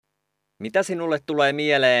Mitä sinulle tulee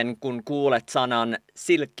mieleen, kun kuulet sanan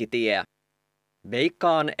silkkitie?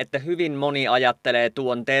 Veikkaan, että hyvin moni ajattelee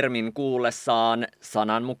tuon termin kuullessaan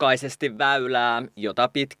sananmukaisesti väylää, jota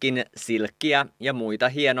pitkin silkkiä ja muita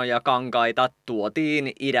hienoja kankaita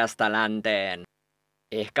tuotiin idästä länteen.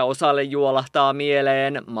 Ehkä osalle juolahtaa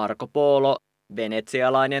mieleen Marco Polo,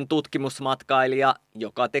 venetsialainen tutkimusmatkailija,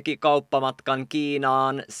 joka teki kauppamatkan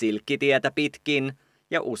Kiinaan Silkkitietä pitkin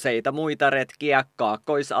ja useita muita retkiä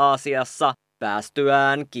Kaakkois-Aasiassa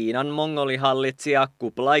päästyään Kiinan mongolihallitsija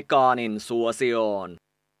Kublai Khanin suosioon.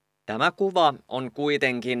 Tämä kuva on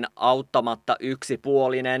kuitenkin auttamatta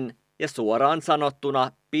yksipuolinen ja suoraan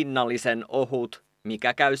sanottuna pinnallisen ohut,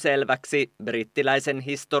 mikä käy selväksi brittiläisen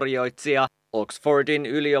historioitsija Oxfordin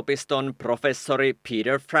yliopiston professori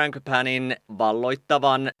Peter Frankopanin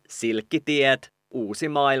valloittavan Silkkitiet, uusi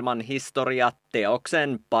maailmanhistoria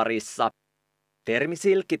teoksen parissa. Termi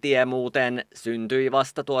silkkitie muuten syntyi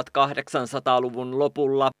vasta 1800-luvun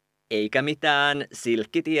lopulla, eikä mitään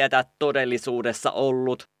silkkitietä todellisuudessa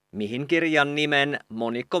ollut, mihin kirjan nimen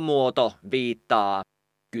monikkomuoto viittaa.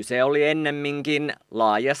 Kyse oli ennemminkin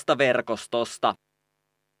laajasta verkostosta.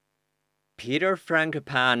 Peter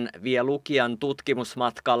Frankopan vie lukijan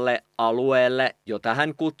tutkimusmatkalle alueelle, jota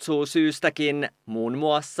hän kutsuu syystäkin muun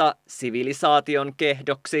muassa sivilisaation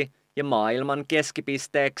kehdoksi ja maailman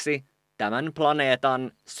keskipisteeksi, tämän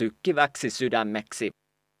planeetan sykkiväksi sydämeksi.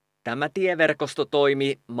 Tämä tieverkosto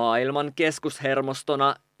toimi maailman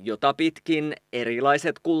keskushermostona, jota pitkin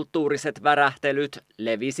erilaiset kulttuuriset värähtelyt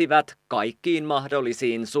levisivät kaikkiin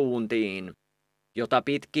mahdollisiin suuntiin, jota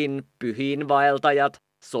pitkin pyhiinvaeltajat,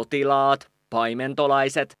 sotilaat,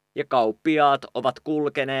 paimentolaiset ja kauppiaat ovat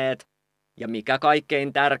kulkeneet, ja mikä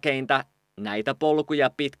kaikkein tärkeintä, näitä polkuja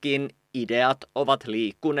pitkin ideat ovat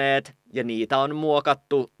liikkuneet ja niitä on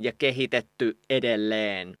muokattu ja kehitetty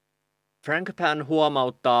edelleen. Frankopan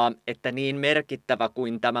huomauttaa, että niin merkittävä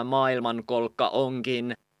kuin tämä maailmankolkka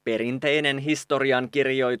onkin, perinteinen historian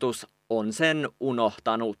kirjoitus on sen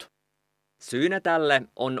unohtanut. Syynä tälle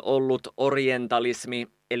on ollut orientalismi,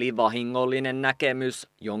 eli vahingollinen näkemys,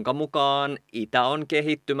 jonka mukaan itä on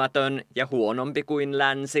kehittymätön ja huonompi kuin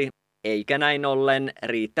länsi, eikä näin ollen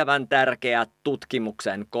riittävän tärkeä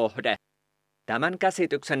tutkimuksen kohde. Tämän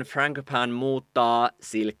käsityksen Frankopan muuttaa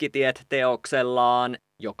Silkkitiet-teoksellaan,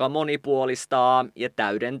 joka monipuolistaa ja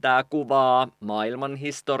täydentää kuvaa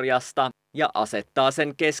maailmanhistoriasta ja asettaa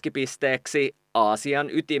sen keskipisteeksi Aasian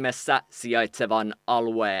ytimessä sijaitsevan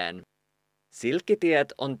alueen.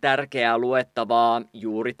 Silkkitiet on tärkeää luettavaa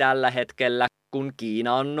juuri tällä hetkellä, kun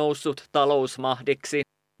Kiina on noussut talousmahdiksi,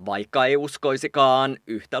 vaikka ei uskoisikaan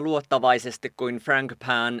yhtä luottavaisesti kuin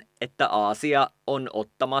Frankopan, että Aasia on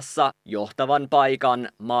ottamassa johtavan paikan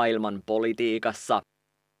maailman politiikassa.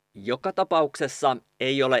 Joka tapauksessa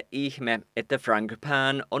ei ole ihme, että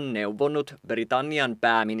Frankopan on neuvonut Britannian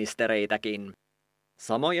pääministereitäkin.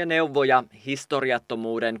 Samoja neuvoja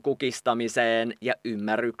historiattomuuden kukistamiseen ja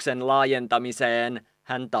ymmärryksen laajentamiseen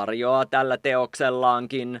hän tarjoaa tällä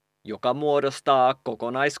teoksellaankin, joka muodostaa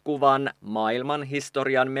kokonaiskuvan maailman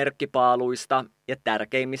historian merkkipaaluista ja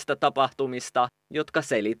tärkeimmistä tapahtumista, jotka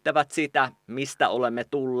selittävät sitä, mistä olemme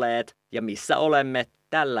tulleet ja missä olemme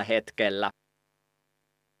tällä hetkellä.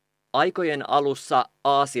 Aikojen alussa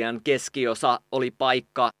Aasian keskiosa oli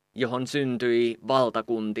paikka, johon syntyi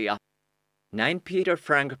valtakuntia. Näin Peter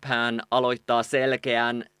Frankopan aloittaa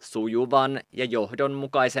selkeän, sujuvan ja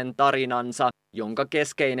johdonmukaisen tarinansa, jonka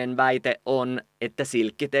keskeinen väite on, että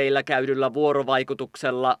silkkiteillä käydyllä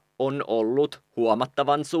vuorovaikutuksella on ollut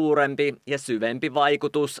huomattavan suurempi ja syvempi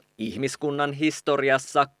vaikutus ihmiskunnan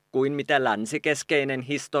historiassa kuin mitä länsikeskeinen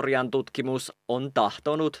historian tutkimus on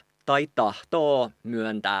tahtonut tai tahtoo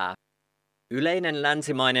myöntää. Yleinen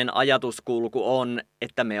länsimainen ajatuskulku on,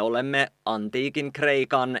 että me olemme antiikin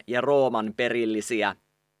Kreikan ja Rooman perillisiä.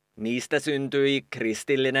 Niistä syntyi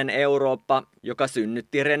kristillinen Eurooppa, joka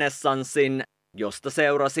synnytti renessanssin, josta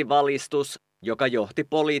seurasi valistus, joka johti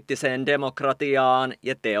poliittiseen demokratiaan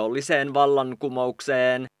ja teolliseen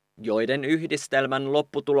vallankumoukseen, joiden yhdistelmän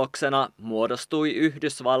lopputuloksena muodostui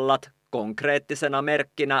Yhdysvallat konkreettisena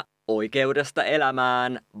merkkinä oikeudesta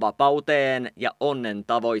elämään, vapauteen ja onnen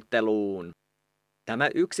tavoitteluun. Tämä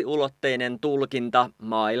yksiulotteinen tulkinta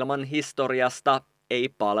maailman historiasta ei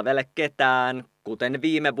palvele ketään, kuten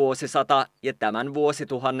viime vuosisata ja tämän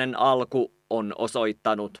vuosituhannen alku on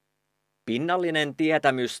osoittanut. Pinnallinen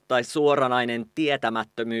tietämys tai suoranainen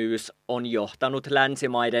tietämättömyys on johtanut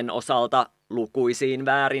länsimaiden osalta lukuisiin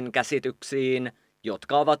väärinkäsityksiin,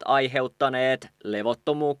 jotka ovat aiheuttaneet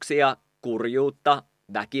levottomuuksia, kurjuutta,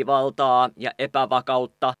 väkivaltaa ja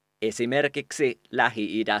epävakautta esimerkiksi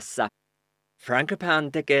Lähi-idässä.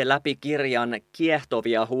 Frankopan tekee läpi kirjan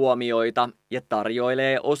kiehtovia huomioita ja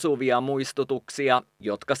tarjoilee osuvia muistutuksia,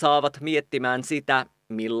 jotka saavat miettimään sitä,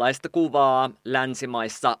 millaista kuvaa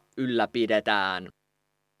länsimaissa ylläpidetään.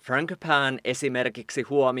 Frankopan esimerkiksi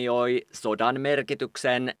huomioi sodan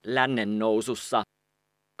merkityksen lännen nousussa.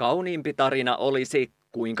 Kauniimpi tarina olisi,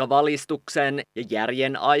 kuinka valistuksen ja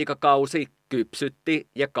järjen aikakausi kypsytti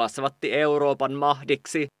ja kasvatti Euroopan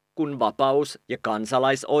mahdiksi, kun vapaus ja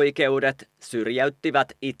kansalaisoikeudet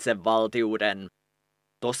syrjäyttivät itsevaltiuden.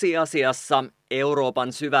 Tosiasiassa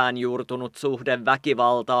Euroopan syvään juurtunut suhde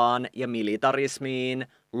väkivaltaan ja militarismiin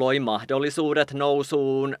loi mahdollisuudet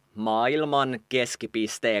nousuun maailman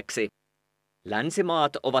keskipisteeksi.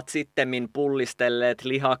 Länsimaat ovat sittemmin pullistelleet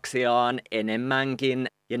lihaksiaan enemmänkin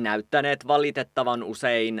ja näyttäneet valitettavan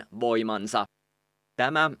usein voimansa.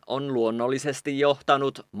 Tämä on luonnollisesti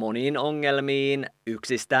johtanut moniin ongelmiin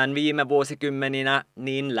yksistään viime vuosikymmeninä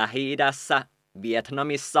niin Lähi-idässä,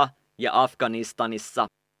 Vietnamissa ja Afganistanissa.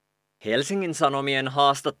 Helsingin Sanomien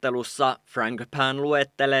haastattelussa Frankopan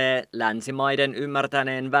luettelee länsimaiden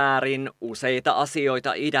ymmärtäneen väärin useita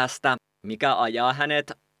asioita idästä, mikä ajaa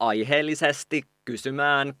hänet aiheellisesti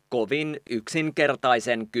kysymään kovin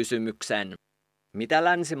yksinkertaisen kysymyksen. Mitä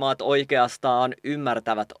länsimaat oikeastaan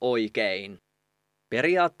ymmärtävät oikein?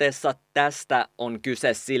 Periaatteessa tästä on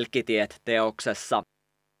kyse Silkkitiet-teoksessa.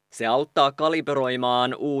 Se auttaa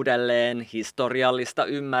kalibroimaan uudelleen historiallista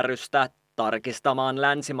ymmärrystä, tarkistamaan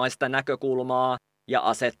länsimaista näkökulmaa ja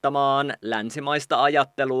asettamaan länsimaista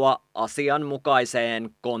ajattelua asianmukaiseen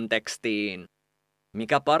kontekstiin.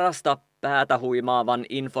 Mikä parasta, päätä huimaavan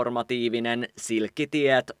informatiivinen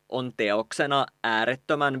Silkkitiet on teoksena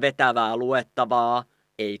äärettömän vetävää luettavaa,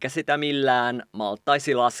 eikä sitä millään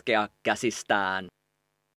malttaisi laskea käsistään.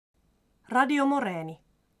 Radio Moreeni,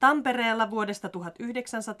 Tampereella vuodesta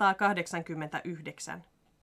 1989.